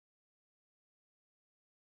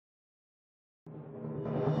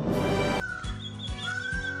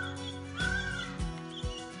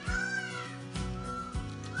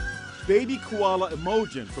Baby koala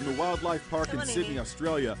Imogen from the wildlife park in Sydney,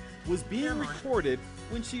 Australia, was being recorded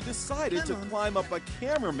when she decided to climb up a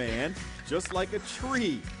cameraman just like a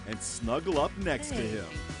tree and snuggle up next to him.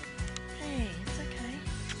 Hey, it's okay.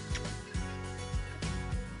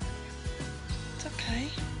 It's okay.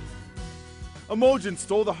 Imogen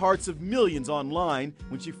stole the hearts of millions online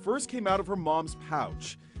when she first came out of her mom's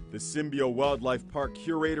pouch. The Symbio Wildlife Park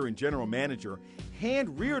curator and general manager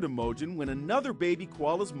hand-reared Imogen when another baby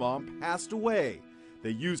koala's mom passed away.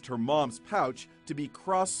 They used her mom's pouch to be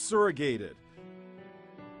cross-surrogated.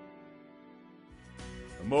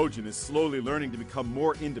 Imogen is slowly learning to become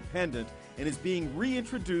more independent and is being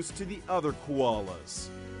reintroduced to the other koalas.